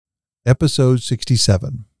Episode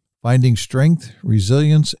 67, Finding Strength,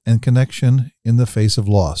 Resilience, and Connection in the Face of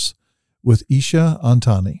Loss, with Isha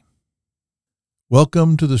Antani.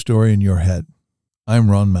 Welcome to The Story in Your Head. I'm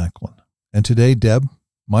Ron Macklin, and today Deb,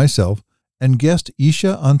 myself, and guest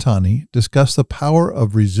Isha Antani discuss the power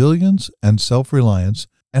of resilience and self-reliance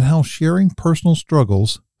and how sharing personal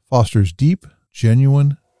struggles fosters deep,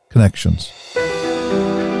 genuine connections.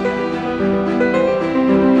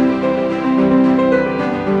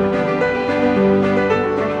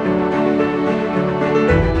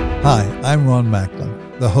 Hi, I'm Ron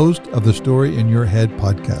Macklin, the host of the Story in Your Head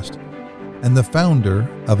podcast and the founder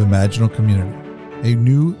of Imaginal Community, a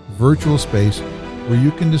new virtual space where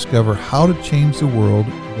you can discover how to change the world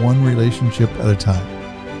one relationship at a time.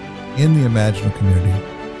 In the Imaginal Community,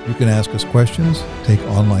 you can ask us questions, take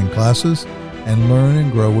online classes, and learn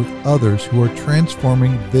and grow with others who are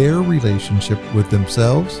transforming their relationship with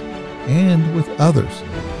themselves and with others.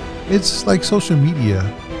 It's like social media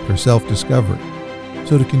for self-discovery.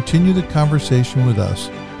 So to continue the conversation with us,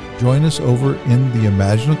 join us over in the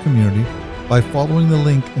Imaginal Community by following the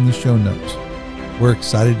link in the show notes. We're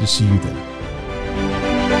excited to see you there.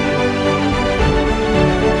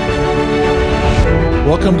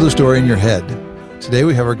 Welcome to The Story in Your Head. Today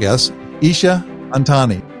we have our guest, Isha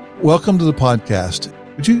Antani. Welcome to the podcast.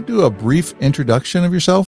 Would you do a brief introduction of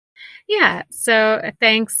yourself? Yeah. So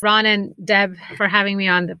thanks, Ron and Deb, for having me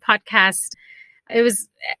on the podcast. It was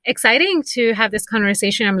exciting to have this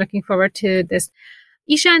conversation. I'm looking forward to this.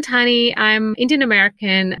 Isha Antani, I'm Indian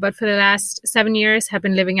American, but for the last 7 years have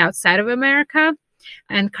been living outside of America.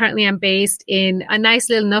 And currently I'm based in a nice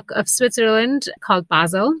little nook of Switzerland called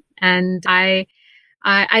Basel. And I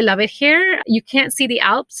love it here. You can't see the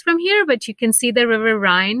Alps from here, but you can see the River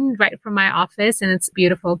Rhine right from my office, and it's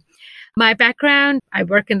beautiful. My background, I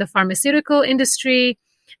work in the pharmaceutical industry,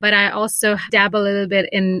 but I also dabble a little bit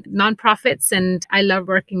in nonprofits, and I love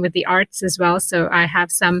working with the arts as well. So I have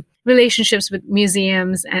some relationships with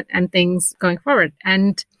museums and things going forward.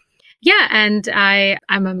 And yeah, and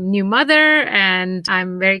I'm a new mother, and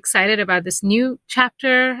I'm very excited about this new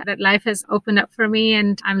chapter that life has opened up for me.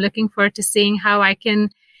 And I'm looking forward to seeing how I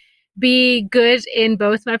can be good in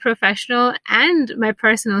both my professional and my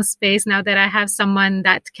personal space now that I have someone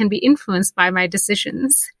that can be influenced by my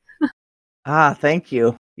decisions. Thank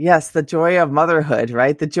you. Yes, the joy of motherhood,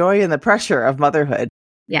 right? The joy and the pressure of motherhood.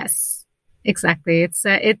 Yes, exactly.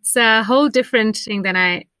 It's a whole different thing than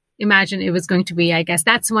I imagined it was going to be. I guess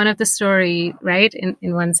that's one of the story, right,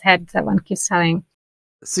 in one's head that one keeps telling.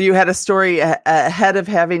 So you had a story ahead of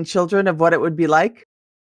having children of what it would be like?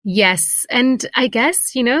 Yes. And I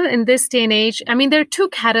guess, in this day and age, I mean, there are two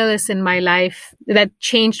catalysts in my life that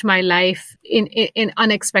changed my life in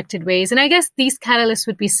unexpected ways. And I guess these catalysts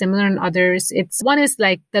would be similar in others. One is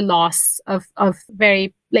like the loss of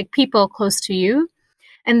very like people close to you.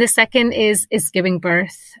 And the second is giving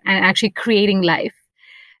birth and actually creating life.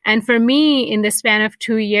 And for me, in the span of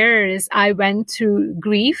 2 years, I went through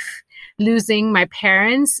grief, losing my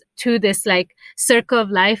parents, to this like circle of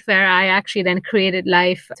life where I actually then created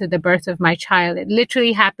life to the birth of my child. It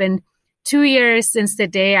literally happened 2 years since the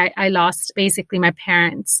day I lost basically my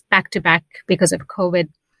parents back to back because of COVID.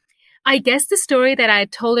 I guess the story that I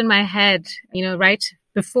told in my head, right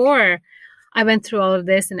before I went through all of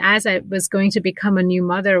this and as I was going to become a new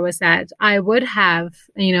mother was that I would have,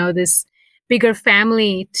 this bigger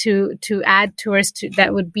family to add towards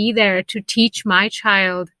that would be there to teach my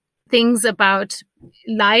child things about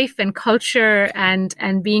life and culture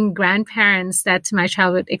and being grandparents that my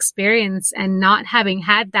child would experience. And not having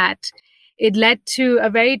had that, it led to a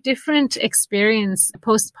very different experience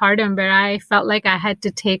postpartum where I felt like I had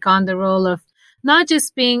to take on the role of not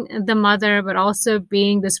just being the mother, but also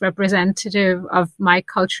being this representative of my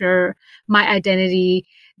culture, my identity,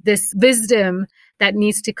 this wisdom that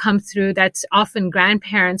needs to come through that often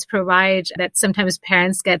grandparents provide, that sometimes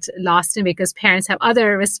parents get lost in because parents have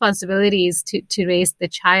other responsibilities to raise the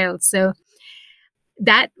child. So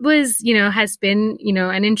that was, has been,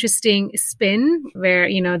 an interesting spin where,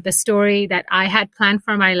 the story that I had planned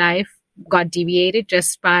for my life got deviated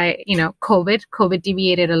just by, COVID. COVID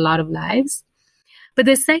deviated a lot of lives. But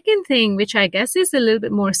the second thing, which I guess is a little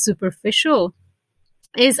bit more superficial,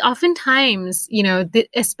 is oftentimes,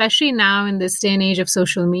 especially now in this day and age of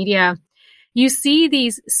social media, you see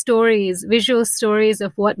these stories, visual stories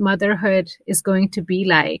of what motherhood is going to be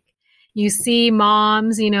like. You see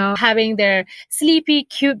moms, having their sleepy,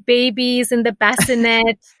 cute babies in the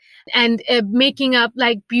bassinet and making up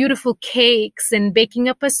like beautiful cakes and baking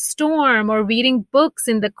up a storm or reading books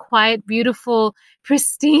in the quiet, beautiful,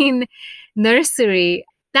 pristine nursery.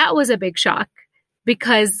 That was a big shock.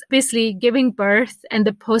 because obviously giving birth and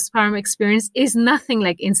the postpartum experience is nothing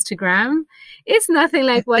like Instagram. It's nothing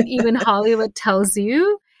like what even Hollywood tells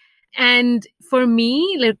you. And for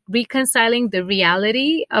me, like reconciling the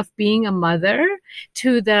reality of being a mother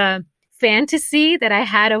to the fantasy that I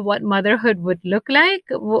had of what motherhood would look like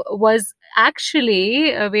was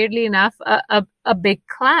actually, weirdly enough, a big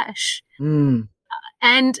clash. Mm.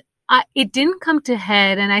 And it didn't come to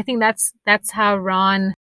head. And I think that's how,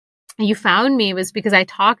 Ron, you found me, was because I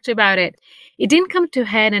talked about it. It didn't come to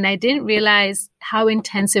head, and I didn't realize how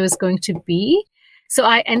intense it was going to be. So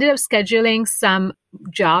I ended up scheduling some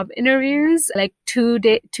job interviews like 2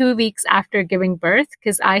 weeks after giving birth,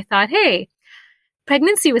 because I thought, hey,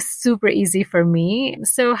 pregnancy was super easy for me.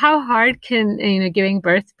 So how hard can, giving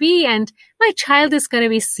birth be? And my child is going to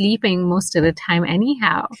be sleeping most of the time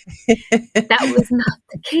anyhow. That was not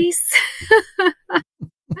the case.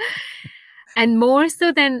 And more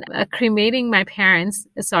so than cremating my parents,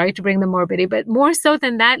 sorry to bring the morbidity, but more so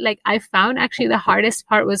than that, like I found actually the hardest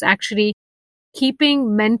part was actually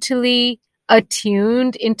keeping mentally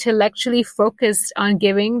attuned, intellectually focused on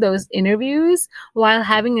giving those interviews while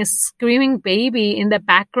having a screaming baby in the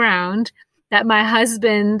background that my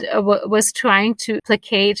husband was trying to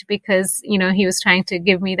placate because, he was trying to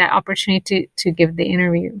give me that opportunity to give the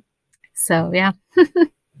interview. So, yeah.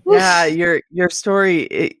 Yeah, your story,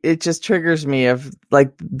 it just triggers me of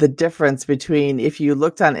like the difference between if you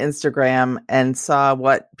looked on Instagram and saw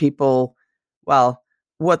what people,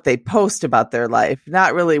 what they post about their life,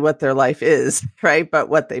 not really what their life is, right? But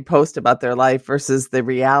what they post about their life versus the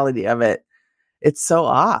reality of it. It's so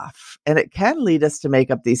off. And it can lead us to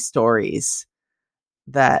make up these stories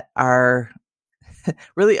that are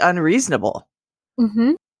really unreasonable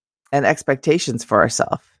Mm-hmm. and expectations for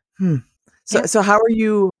ourselves. So how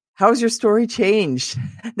has your story changed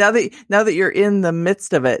now that you're in the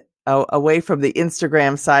midst of it, away from the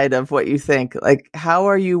Instagram side of what you think? Like, how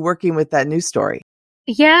are you working with that new story?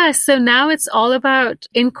 Yeah, so now it's all about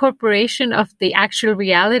incorporation of the actual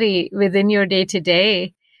reality within your day to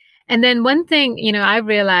day. And then one thing, I've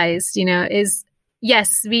realized, is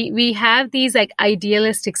yes, we have these like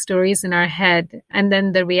idealistic stories in our head, and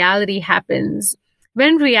then the reality happens.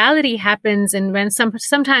 When reality happens, and when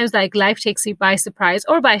sometimes like life takes you by surprise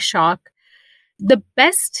or by shock, the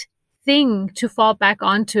best thing to fall back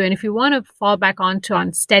onto, and if you want to fall back onto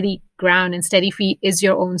on steady ground and steady feet, is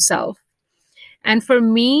your own self. And for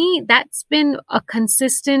me, that's been a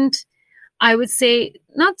consistent, I would say,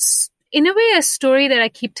 not in a way, a story that I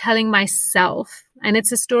keep telling myself. And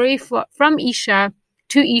it's a story from Isha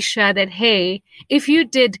to Isha that, hey, if you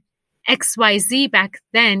did XYZ back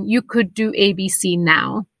then, you could do ABC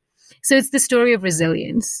now. So it's the story of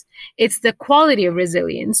resilience. It's the quality of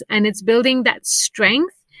resilience, and it's building that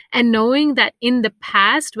strength and knowing that in the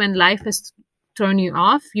past, when life has thrown you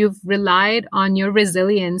off, you've relied on your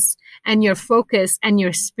resilience and your focus and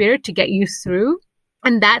your spirit to get you through.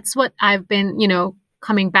 And that's what I've been,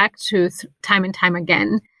 coming back to time and time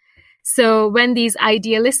again. So when these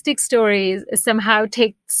idealistic stories somehow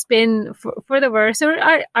take spin for the worse or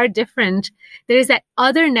are different, there is that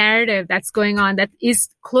other narrative that's going on that is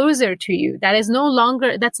closer to you, that is no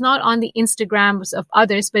longer, that's not on the Instagrams of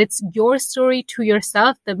others, but it's your story to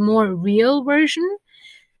yourself, the more real version.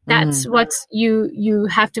 That's what you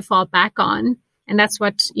have to fall back on. And that's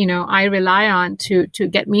what, I rely on to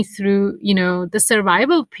get me through, the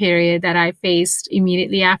survival period that I faced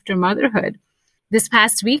immediately after motherhood. This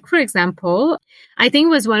past week, for example, I think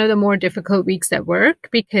was one of the more difficult weeks at work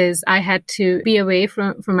because I had to be away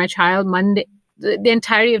from my child Monday, the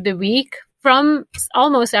entirety of the week, from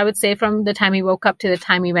almost, I would say, from the time he woke up to the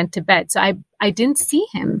time he went to bed. So I didn't see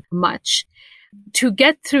him much. To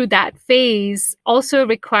get through that phase also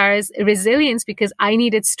requires resilience because I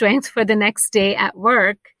needed strength for the next day at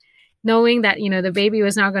work, knowing that, the baby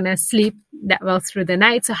was not going to sleep that well through the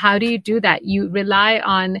night. So how do you do that? You rely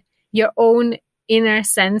on your own inner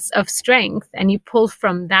sense of strength and you pull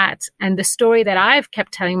from that. And the story that I've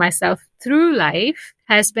kept telling myself through life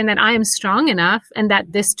has been that I am strong enough and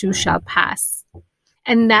that this too shall pass.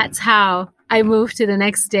 And that's how I move to the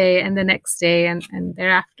next day and the next day and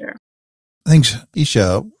thereafter. Thanks,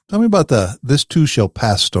 Isha. Tell me about the "this too shall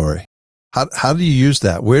pass" story. How do you use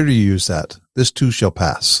that? Where do you use that? This too shall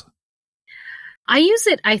pass. I use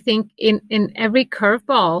it, I think, in every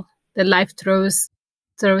curveball that life throws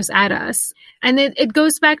at us. And it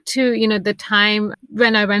goes back to, the time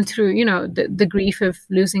when I went through, the grief of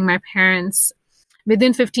losing my parents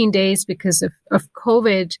within 15 days because of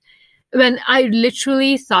COVID, when I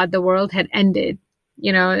literally thought the world had ended.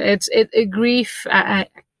 Grief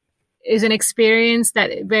is an experience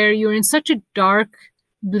where you're in such a dark,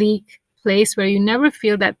 bleak place where you never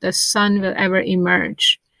feel that the sun will ever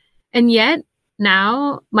emerge. And yet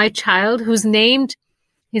now my child, his name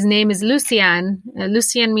is Lucian.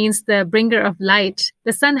 Lucian means the bringer of light.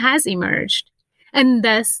 The sun has emerged. And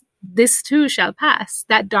thus, this too shall pass.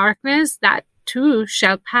 That darkness, that too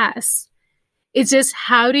shall pass. It's just,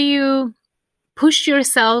 how do you push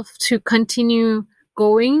yourself to continue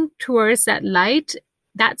going towards that light?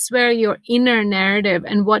 That's where your inner narrative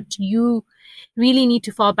and what you really need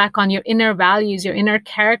to fall back on, your inner values, your inner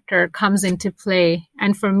character, comes into play.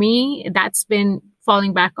 And for me, that's been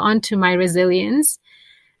falling back onto my resilience.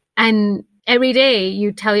 And every day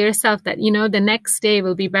you tell yourself that, the next day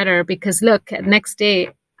will be better, because look, next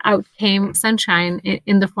day out came sunshine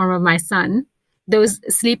in the form of my son. Those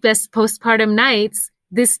sleepless postpartum nights,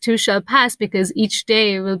 this too shall pass, because each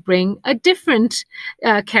day will bring a different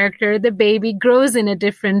character. The baby grows in a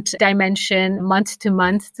different dimension month to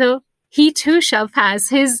month. So he too shall pass.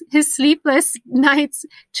 His sleepless nights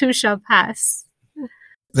too shall pass.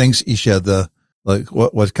 Thanks, Isha.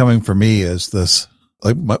 What's coming for me is this.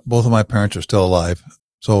 Both of my parents are still alive,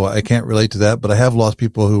 so I can't relate to that. But I have lost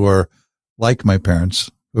people who are like my parents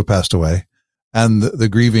who have passed away, and the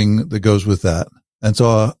grieving that goes with that. And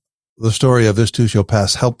so the story of this too shall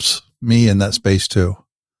pass helps me in that space too.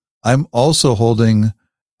 I'm also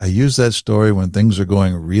I use that story when things are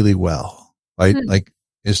going really well, right? Like,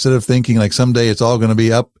 instead of thinking like someday it's all going to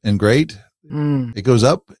be up and great, it goes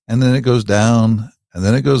up and then it goes down and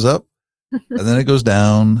then it goes up and then it goes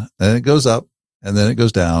down and it goes up and then it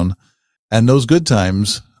goes down. And those good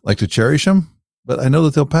times, like to cherish them, but I know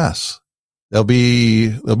that they'll pass. There'll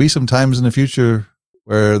be some times in the future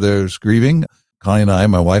where there's grieving. Connie and I,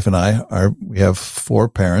 my wife and we have 4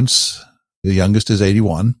 parents. The youngest is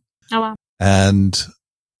 81. Oh, wow. And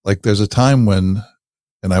like, there's a time when,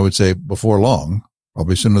 and I would say before long,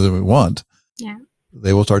 probably sooner than we want,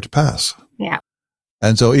 they will start to pass. Yeah.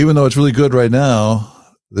 And so even though it's really good right now,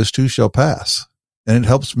 this too shall pass. And it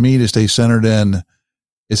helps me to stay centered in,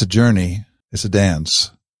 it's a journey, it's a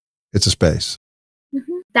dance, it's a space.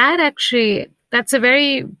 Mm-hmm. That's a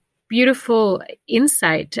very beautiful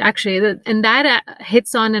insight, actually. And that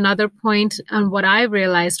hits on another point on what I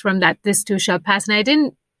realized from that this too shall pass. And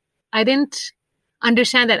I didn't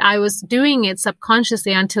understand that I was doing it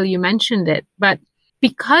subconsciously until you mentioned it. But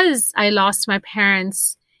because I lost my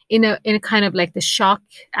parents in a kind of like the shock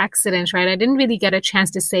accident, right? I didn't really get a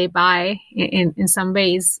chance to say bye in some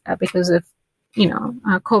ways because of,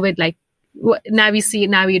 COVID, like now you see it,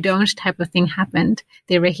 now you don't type of thing happened.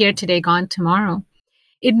 They were here today, gone tomorrow.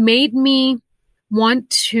 It made me want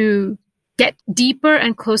to get deeper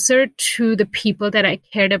and closer to the people that I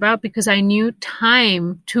cared about, because I knew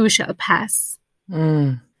time too shall pass.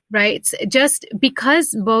 Right? Just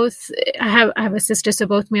because I have a sister, so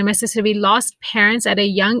both me and my sister, we lost parents at a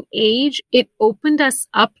young age, it opened us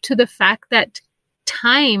up to the fact that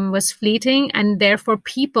time was fleeting and therefore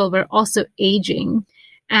people were also aging.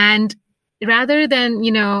 And rather than,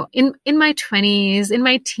 in my 20s, in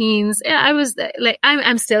my teens, I was like,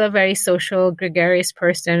 I'm still a very social, gregarious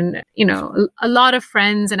person, a lot of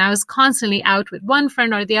friends, and I was constantly out with one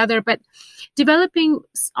friend or the other, but developing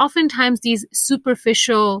oftentimes these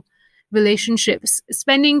superficial relationships,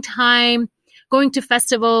 spending time going to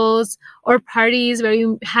festivals or parties where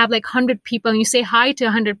you have like 100 people and you say hi to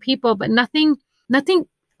 100 people, but nothing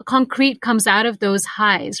concrete comes out of those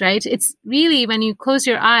highs, right? It's really, when you close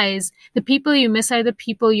your eyes, the people you miss are the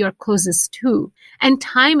people you're closest to. And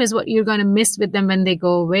time is what you're going to miss with them when they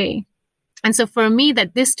go away. And so for me,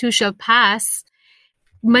 that this too shall pass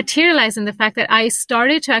materialized in the fact that I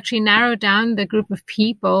started to actually narrow down the group of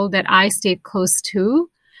people that I stayed close to.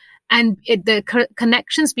 And the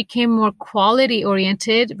connections became more quality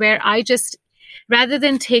oriented, where I just, rather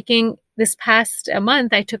than taking this past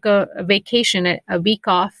month, I took a vacation, a week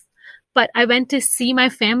off, but I went to see my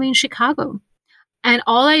family in Chicago. And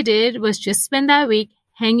all I did was just spend that week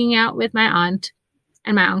hanging out with my aunt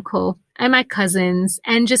and my uncle and my cousins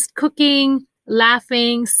and just cooking,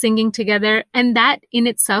 laughing, singing together. And that in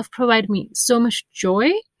itself provided me so much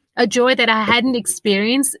joy, a joy that I hadn't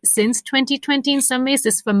experienced since 2020 in some ways,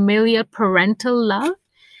 this familiar parental love.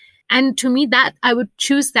 And to me, that I would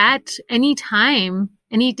choose that anytime,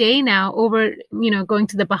 any day now over, going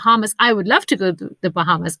to the Bahamas. I would love to go to the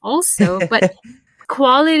Bahamas also, but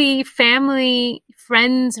quality family,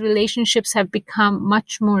 friends, relationships have become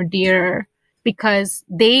much more dearer because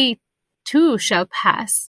they too shall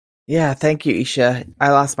pass. Yeah, thank you, Isha. I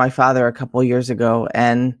lost my father a couple years ago,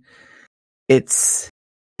 and it's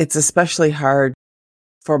especially hard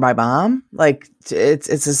for my mom. Like it's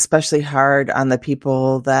especially hard on the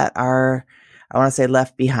people that are, I want to say,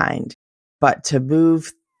 left behind. But to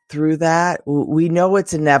move through that. We know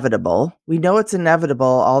it's inevitable.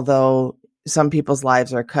 Although some people's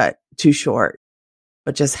lives are cut too short,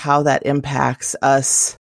 but just how that impacts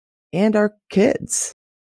us and our kids.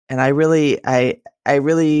 And I really,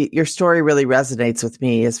 your story really resonates with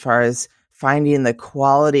me as far as finding the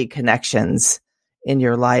quality connections in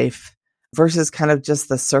your life versus kind of just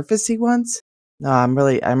the surfacey ones. No, I'm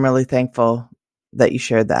really thankful that you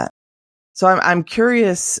shared that. So I'm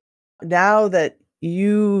curious now that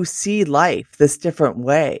you see life this different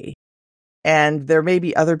way, and there may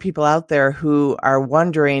be other people out there who are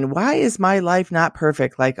wondering, why is my life not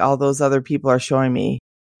perfect like all those other people are showing me?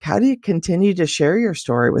 How do you continue to share your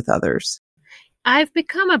story with others? I've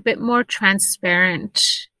become a bit more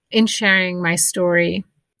transparent in sharing my story.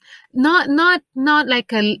 Not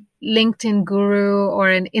like a LinkedIn guru or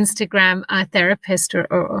an Instagram therapist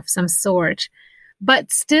or of some sort,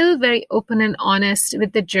 but still very open and honest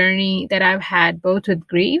with the journey that I've had, both with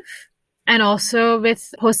grief and also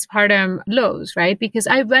with postpartum lows, right? Because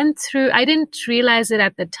I didn't realize it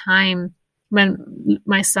at the time when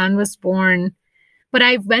my son was born, but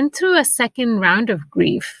I went through a second round of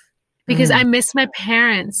grief because I missed my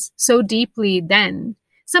parents so deeply then.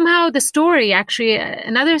 Somehow the story, actually,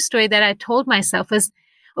 another story that I told myself was,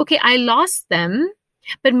 okay, I lost them,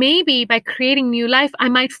 but maybe by creating new life, I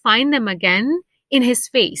might find them again in his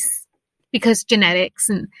face because genetics.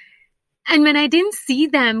 And when I didn't see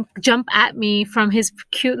them jump at me from his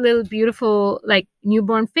cute little beautiful like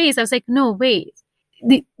newborn face, I was like, no, wait,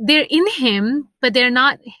 they're in him, but they're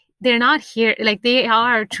not here. Like they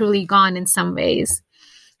are truly gone in some ways.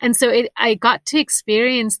 And so I got to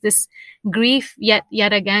experience this grief yet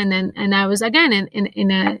again. And I was again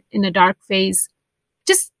in a dark phase,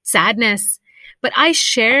 just sadness. But I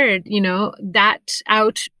shared, that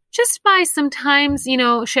out just by sometimes,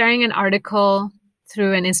 sharing an article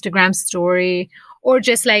through an Instagram story or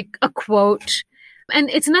just like a quote. And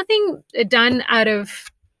it's nothing done out of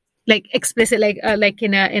like explicit, like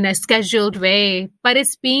in a scheduled way, but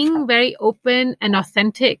it's being very open and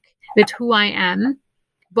authentic with who I am,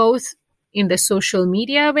 both in the social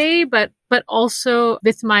media way, but also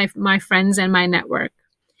with my friends and my network.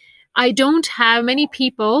 I don't have many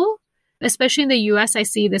people, especially in the US, I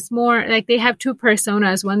see this more, like they have two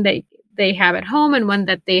personas, one they have at home and one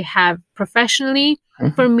that they have professionally.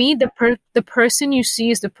 Mm-hmm. For me, the person you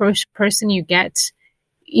see is the person you get.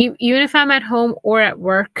 Even if I'm at home or at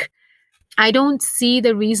work, I don't see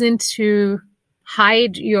the reason to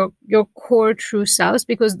hide your core true selves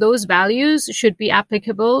because those values should be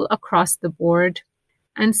applicable across the board.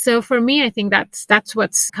 And so for me, I think that's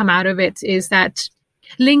what's come out of it is that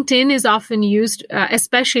LinkedIn is often used,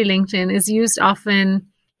 especially LinkedIn is used often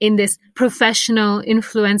in this professional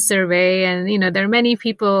influencer way. And, there are many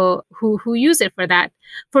people who use it for that.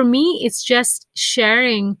 For me, it's just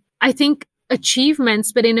sharing, I think,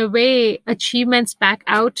 achievements, but in a way, achievements back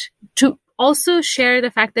out to also share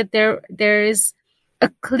the fact that there is a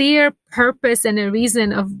clear purpose and a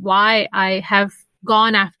reason of why I have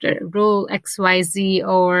gone after role XYZ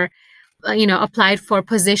or, applied for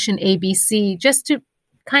position ABC, just to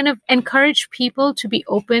kind of encourage people to be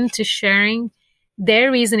open to sharing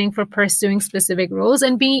their reasoning for pursuing specific roles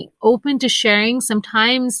and be open to sharing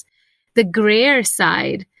sometimes the grayer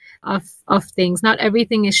side of things. Not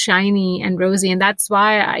everything is shiny and rosy. And that's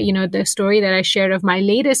why, the story that I shared of my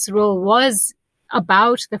latest role was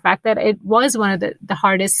about the fact that it was one of the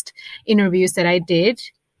hardest interviews that I did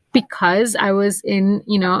because I was in,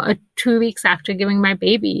 2 weeks after giving my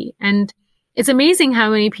baby. And it's amazing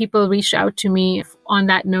how many people reached out to me on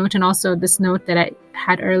that note and also this note that I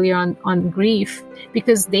had earlier on grief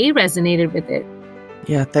because they resonated with it.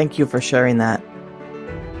 Yeah, thank you for sharing that.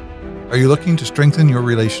 Are you looking to strengthen your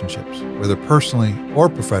relationships, whether personally or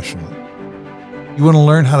professionally? You want to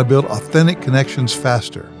learn how to build authentic connections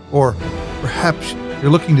faster, or perhaps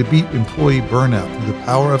you're looking to beat employee burnout through the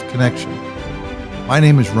power of connection. My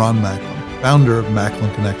name is Ron Macklin, founder of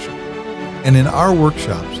Macklin Connection. And in our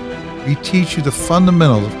workshops, we teach you the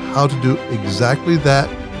fundamentals of how to do exactly that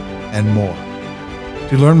and more.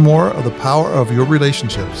 To learn more of the power of your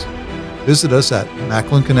relationships, visit us at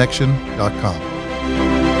macklinconnection.com.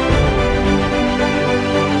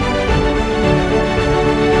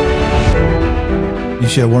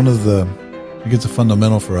 Isha, I guess the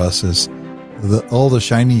fundamental for us is all the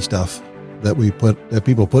shiny stuff that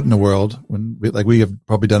people put in the world we have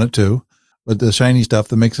probably done it too, but the shiny stuff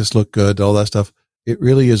that makes us look good, all that stuff, it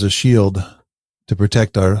really is a shield to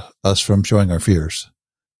protect us from showing our fears.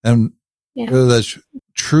 And whether that's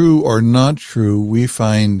true or not true, we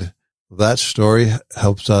find that story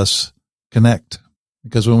helps us connect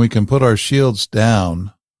because when we can put our shields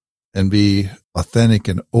down and be authentic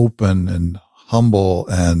and open and humble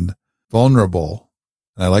and vulnerable,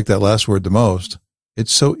 and I like that last word the most,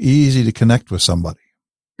 it's so easy to connect with somebody.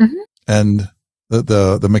 Mm-hmm. And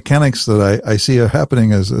the mechanics that I see are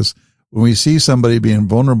happening is when we see somebody being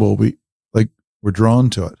vulnerable, we're drawn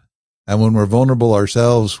to it. And when we're vulnerable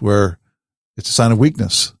ourselves, it's a sign of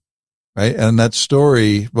weakness, right? And that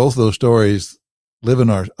story, both of those stories live in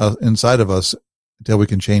inside of us until we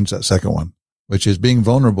can change that second one, which is being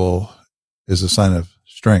vulnerable is a sign of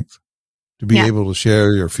strength, to be able to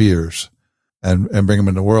share your fears and bring them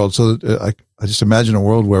into the world. So I just imagine a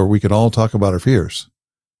world where we can all talk about our fears,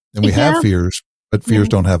 and we have fears, but fears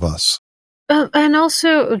don't have us. And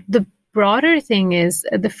also the broader thing is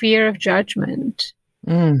the fear of judgment.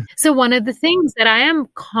 So one of the things that I am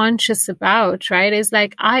conscious about, right, is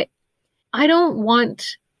like, I don't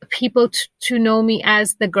want people to know me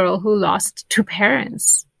as the girl who lost two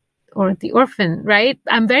parents or the orphan, right?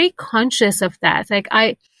 I'm very conscious of that. Like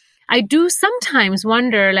I do sometimes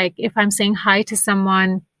wonder, like, if I'm saying hi to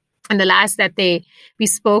someone and the last that we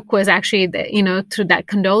spoke was actually, through that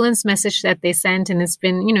condolence message that they sent, and it's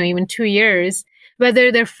been, even 2 years,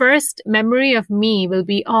 whether their first memory of me will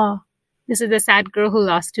be, oh, this is the sad girl who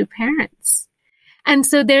lost two parents. And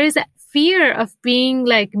so there is a fear of being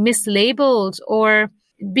like mislabeled or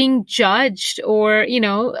being judged, or,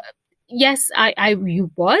 yes, I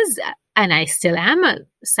was, and I still am a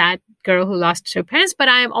sad girl who lost her parents, but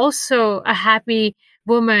I am also a happy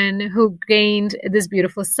woman who gained this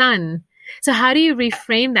beautiful son. So how do you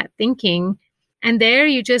reframe that thinking? And there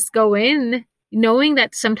you just go in knowing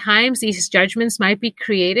that sometimes these judgments might be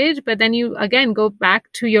created, but then you again go back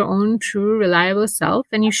to your own true, reliable self,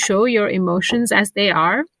 and you show your emotions as they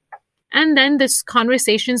are. And then this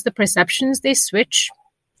conversations, the perceptions, they switch.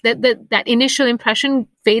 That initial impression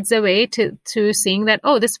fades away to seeing that,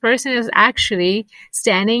 oh, this person is actually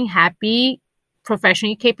standing, happy,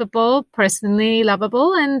 professionally capable, personally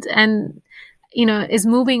lovable, and is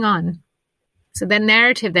moving on. So the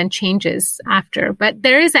narrative then changes after. But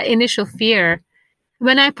there is that initial fear.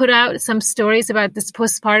 When I put out some stories about this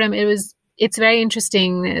postpartum, it's very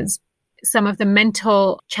interesting, is some of the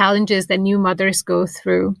mental challenges that new mothers go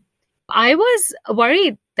through. I was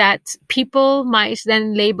worried that people might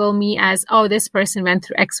then label me as, oh, this person went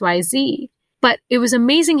through XYZ. But it was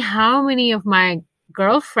amazing how many of my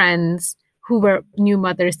girlfriends who were new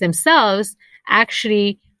mothers themselves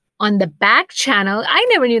actually on the back channel, I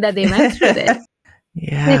never knew that they went through this.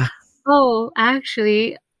 Yeah. Like, oh,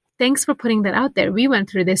 actually, thanks for putting that out there. We went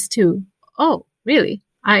through this too. Oh, really?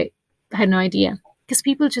 I had no idea. Because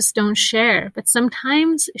people just don't share. But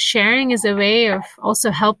sometimes sharing is a way of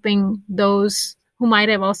also helping those who might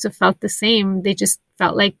have also felt the same. They just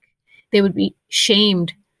felt like they would be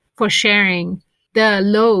shamed for sharing the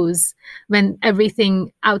lows when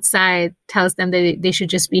everything outside tells them that they should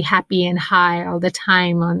just be happy and high all the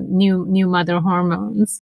time on new mother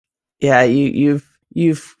hormones. Yeah,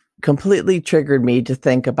 you've completely triggered me to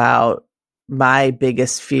think about my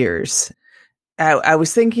biggest fears. I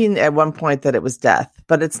was thinking at one point that it was death,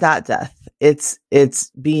 but it's not death.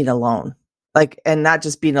 It's being alone. Like, and not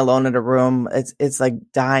just being alone in a room. It's like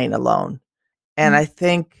dying alone. And I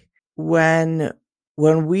think when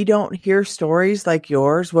we don't hear stories like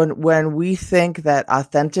yours, when we think that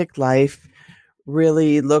authentic life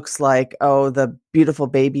really looks like, oh, the beautiful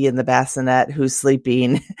baby in the bassinet who's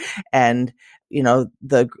sleeping and,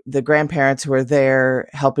 the grandparents who are there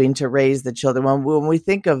helping to raise the children. When we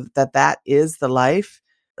think of that is the life,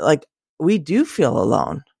 like, we do feel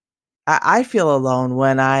alone. I feel alone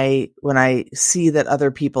when I see that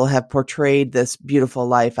other people have portrayed this beautiful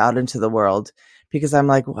life out into the world, because I'm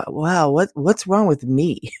like, wow, what's wrong with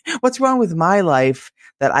me? What's wrong with my life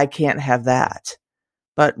that I can't have that?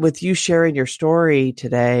 But with you sharing your story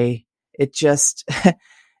today, it just,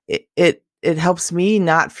 it helps me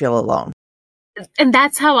not feel alone. And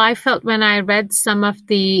that's how I felt when I read some of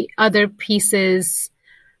the other pieces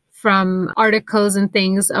from articles and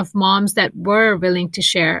things of moms that were willing to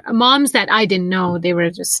share. Moms that I didn't know, they were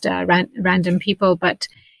just random people. But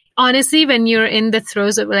honestly, when you're in the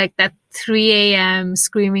throes of like that 3 a.m.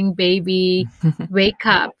 screaming baby, wake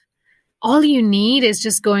up, all you need is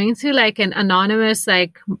just going through like an anonymous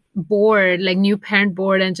like board, like new parent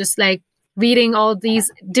board, and just like reading all these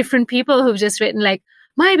different people who've just written like,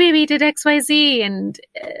 my baby did XYZ, and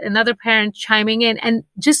another parent chiming in, and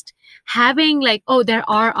just having like, oh, there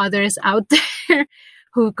are others out there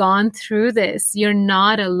who've gone through this. You're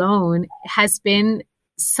not alone has been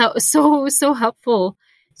so helpful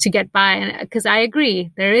to get by. And because I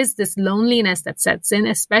agree, there is this loneliness that sets in,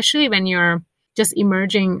 especially when you're just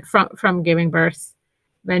emerging from giving birth.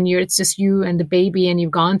 when it's just you and the baby and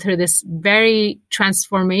you've gone through this very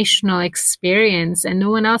transformational experience and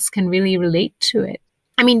no one else can really relate to it.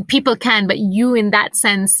 I mean, people can, but you in that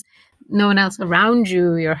sense, no one else around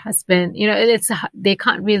you, your husband, they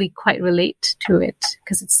can't really quite relate to it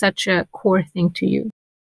because it's such a core thing to you.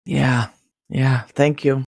 Yeah. Yeah. Thank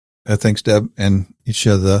you. Thanks, Deb. And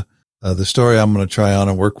Isha, the story I'm going to try on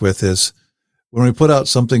and work with is when we put out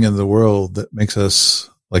something in the world that makes us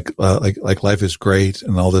like life is great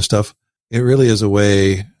and all this stuff, it really is a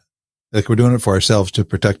way, like we're doing it for ourselves to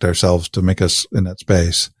protect ourselves, to make us in that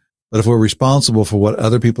space. But if we're responsible for what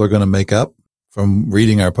other people are going to make up from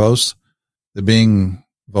reading our posts, the being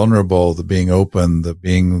vulnerable, the being open, the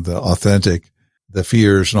being the authentic, the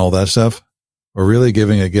fears and all that stuff, we're really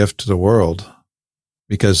giving a gift to the world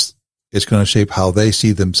because it's going to shape how they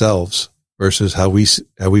see themselves versus how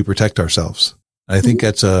we protect ourselves. And I think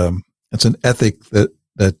that's an ethic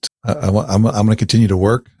that I'm going to continue to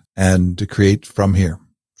work and to create from here.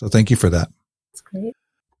 So thank you for that. That's great.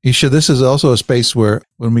 Isha, this is also a space where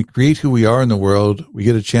when we create who we are in the world, we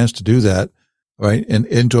get a chance to do that, right? And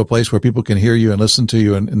into a place where people can hear you and listen to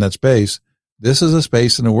you in that space. This is a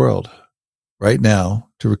space in the world right now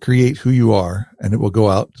to create who you are, and it will go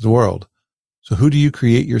out to the world. So who do you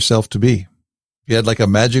create yourself to be? If you had like a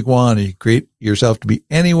magic wand and you create yourself to be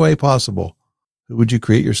any way possible, who would you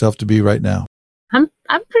create yourself to be right now?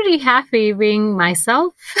 I'm pretty happy being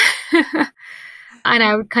myself. And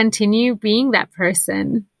I would continue being that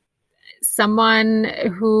person. Someone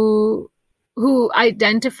who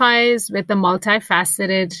identifies with a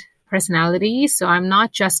multifaceted personality. So I'm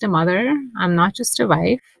not just a mother. I'm not just a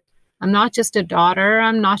wife. I'm not just a daughter.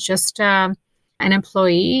 I'm not just an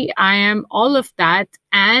employee. I am all of that.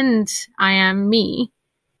 And I am me.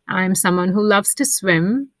 I'm someone who loves to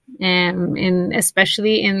swim.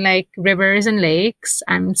 Especially in like rivers and lakes.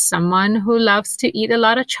 I'm someone who loves to eat a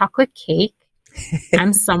lot of chocolate cake.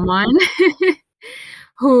 I'm someone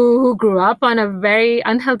who grew up on a very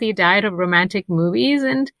unhealthy diet of romantic movies.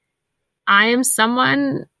 And I am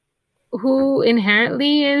someone who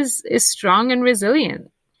inherently is strong and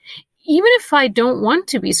resilient. Even if I don't want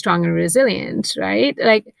to be strong and resilient, right?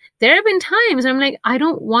 Like there have been times I'm like, I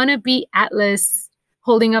don't want to be Atlas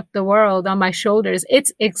holding up the world on my shoulders.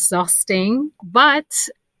 It's exhausting, but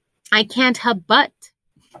I can't help but.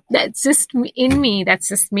 That's just in me. That's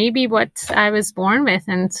just maybe what I was born with.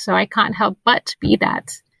 And so I can't help but be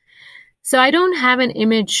that. So I don't have an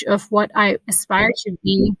image of what I aspire to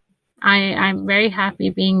be. I'm very happy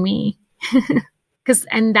being me.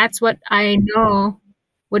 And that's what I know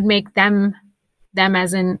would make them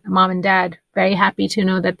as in mom and dad, very happy to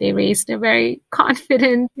know that they raised a very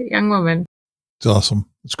confident young woman. It's awesome.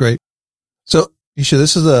 It's great. So Isha,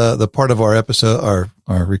 this is the part of our episode,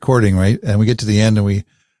 our recording, right? And we get to the end and we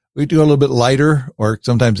do a little bit lighter, or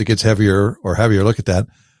sometimes it gets heavier or heavier. Look at that.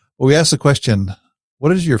 But we ask the question,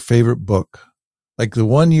 what is your favorite book? Like the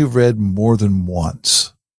one you've read more than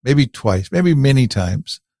once, maybe twice, maybe many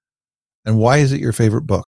times. And why is it your favorite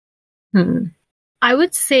book? I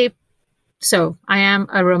would say, so I am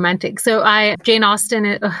a romantic. So Jane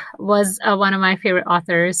Austen was one of my favorite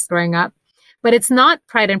authors growing up. But it's not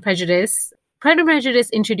Pride and Prejudice. Pride and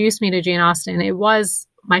Prejudice introduced me to Jane Austen. It was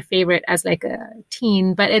my favorite as like a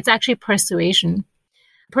teen, but it's actually Persuasion.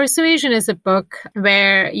 Persuasion is a book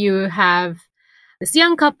where you have this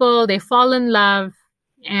young couple, they fall in love,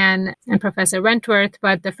 and Professor Wentworth,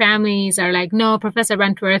 but the families are like, no, Professor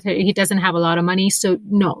Wentworth, he doesn't have a lot of money, so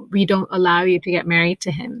no, we don't allow you to get married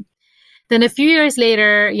to him. Then a few years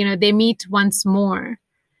later, they meet once more.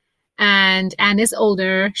 And Anne is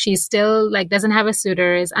older. She's still doesn't have a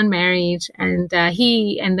suitor, is unmarried. And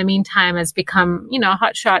he, in the meantime, has become,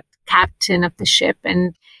 hotshot captain of the ship.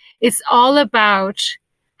 And it's all about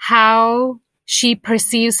how she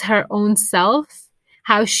perceives her own self,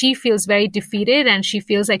 how she feels very defeated. And she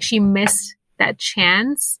feels like she missed that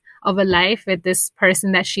chance of a life with this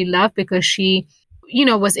person that she loved because she,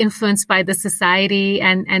 was influenced by the society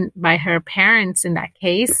and by her parents in that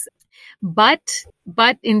case. But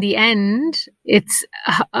in the end, it's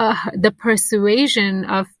the persuasion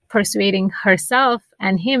of persuading herself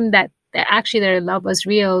and him that actually their love was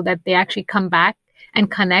real, that they actually come back and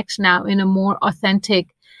connect now in a more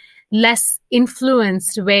authentic, less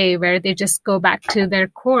influenced way where they just go back to their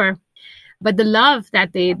core. But the love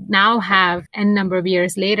that they now have a number of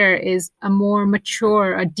years later is a more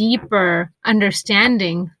mature, a deeper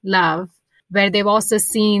understanding love, where they've also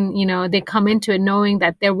seen, they come into it knowing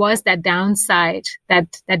that there was that downside, that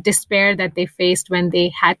despair that they faced when they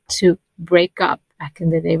had to break up back in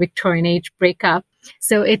the day, Victorian age break up.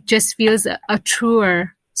 So it just feels a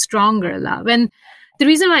truer, stronger love. And the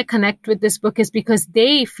reason I connect with this book is because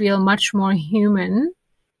they feel much more human,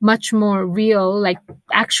 much more real, like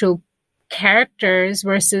actual characters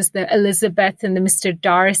versus the Elizabeth and the Mr.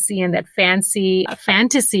 Darcy and that fantasy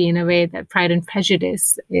in a way that Pride and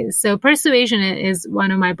Prejudice is. So Persuasion is one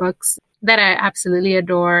of my books that I absolutely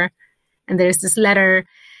adore. And there's this letter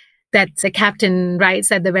that the captain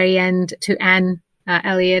writes at the very end to Anne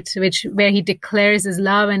Elliot, where he declares his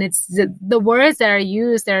love. And it's the words that are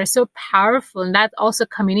used, that are so powerful. And that also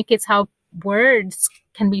communicates how words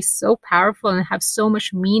can be so powerful and have so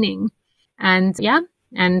much meaning. And yeah,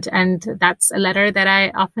 and that's a letter that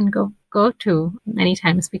I often go to many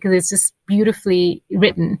times because it's just beautifully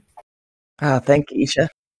written. Thank you, Isha.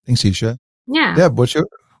 Thanks, Isha. Yeah. Deb,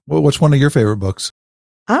 what's one of your favorite books?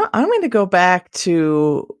 I'm going to go back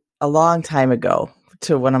to a long time ago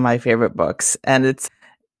to one of my favorite books, and it's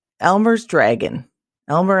Elmer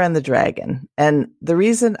and the Dragon. And the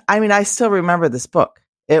reason, I still remember this book.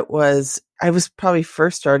 I was probably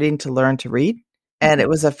first starting to learn to read, and it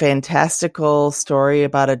was a fantastical story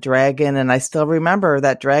about a dragon. And I still remember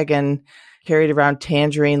that dragon carried around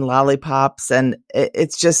tangerine lollipops. And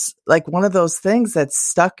it's just like one of those things that's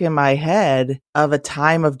stuck in my head of a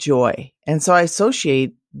time of joy. And so I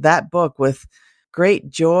associate that book with great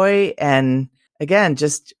joy. And again,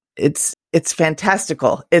 just it's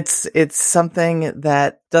fantastical. It's something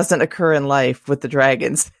that doesn't occur in life with the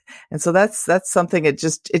dragons. And so that's something, it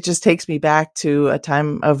just takes me back to a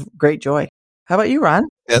time of great joy. How about you, Ron?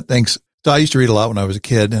 Yeah, thanks. So I used to read a lot when I was a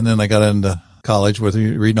kid, and then I got into college with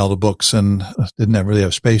reading all the books and didn't really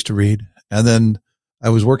have space to read. And then I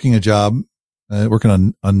was working a job,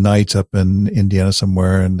 working on nights up in Indiana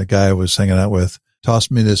somewhere, and the guy I was hanging out with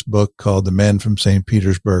tossed me this book called The Man from St.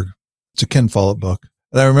 Petersburg. It's a Ken Follett book.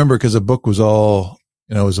 And I remember because the book was all,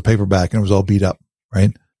 it was a paperback and it was all beat up,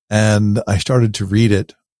 right? And I started to read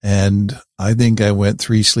it. And I think I went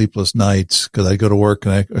 3 sleepless nights because I'd go to work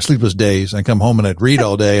or sleepless days. I'd come home and I'd read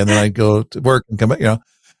all day, and then I'd go to work and come back,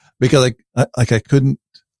 because I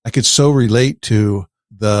could so relate to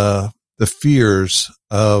the fears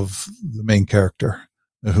of the main character,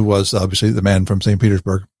 who was obviously the man from St.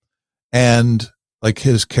 Petersburg, and like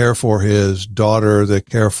his care for his daughter, the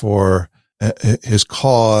care for his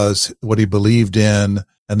cause, what he believed in,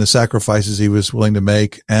 and the sacrifices he was willing to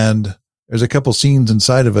make. And there's a couple scenes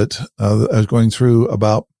inside of it I was going through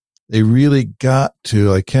about Ken really got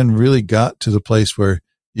to the place where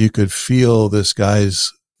you could feel this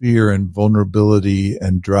guy's fear and vulnerability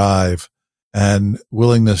and drive and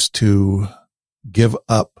willingness to give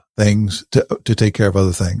up things to take care of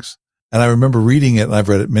other things. And I remember reading it, and I've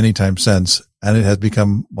read it many times since, and it has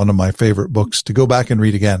become one of my favorite books to go back and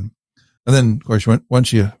read again. And then, of course,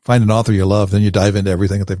 once you find an author you love, then you dive into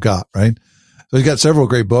everything that they've got, right? So he's got several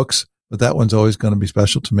great books, but that one's always going to be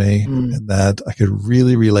special to me, and that I could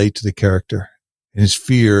really relate to the character and his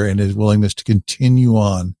fear and his willingness to continue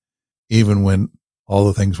on even when all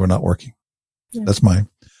the things were not working. Yeah. That's mine.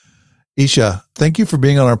 Isha, thank you for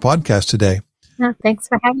being on our podcast today. Yeah, thanks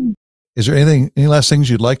for having me. Is there any last things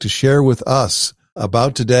you'd like to share with us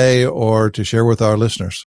about today or to share with our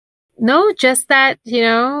listeners? No, just that,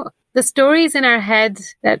 the stories in our head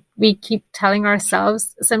that we keep telling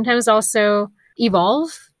ourselves sometimes also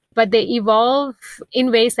evolve, but they evolve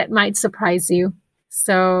in ways that might surprise you.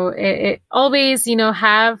 So it always,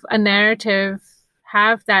 have a narrative,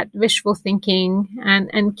 have that wishful thinking,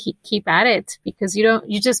 and keep at it, because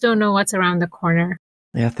you just don't know what's around the corner.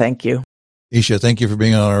 Yeah, thank you. Isha, thank you for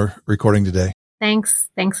being on our recording today.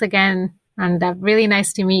 Thanks again. And really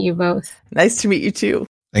nice to meet you both. Nice to meet you too.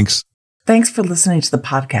 Thanks. Thanks for listening to the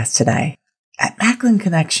podcast today. At Macklin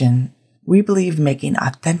Connection, we believe making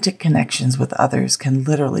authentic connections with others can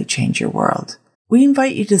literally change your world. We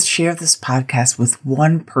invite you to share this podcast with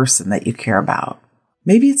one person that you care about.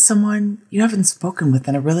 Maybe it's someone you haven't spoken with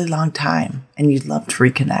in a really long time and you'd love to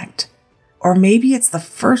reconnect. Or maybe it's the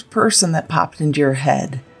first person that popped into your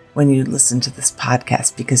head when you listened to this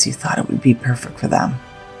podcast because you thought it would be perfect for them.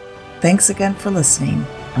 Thanks again for listening,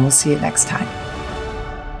 and we'll see you next time.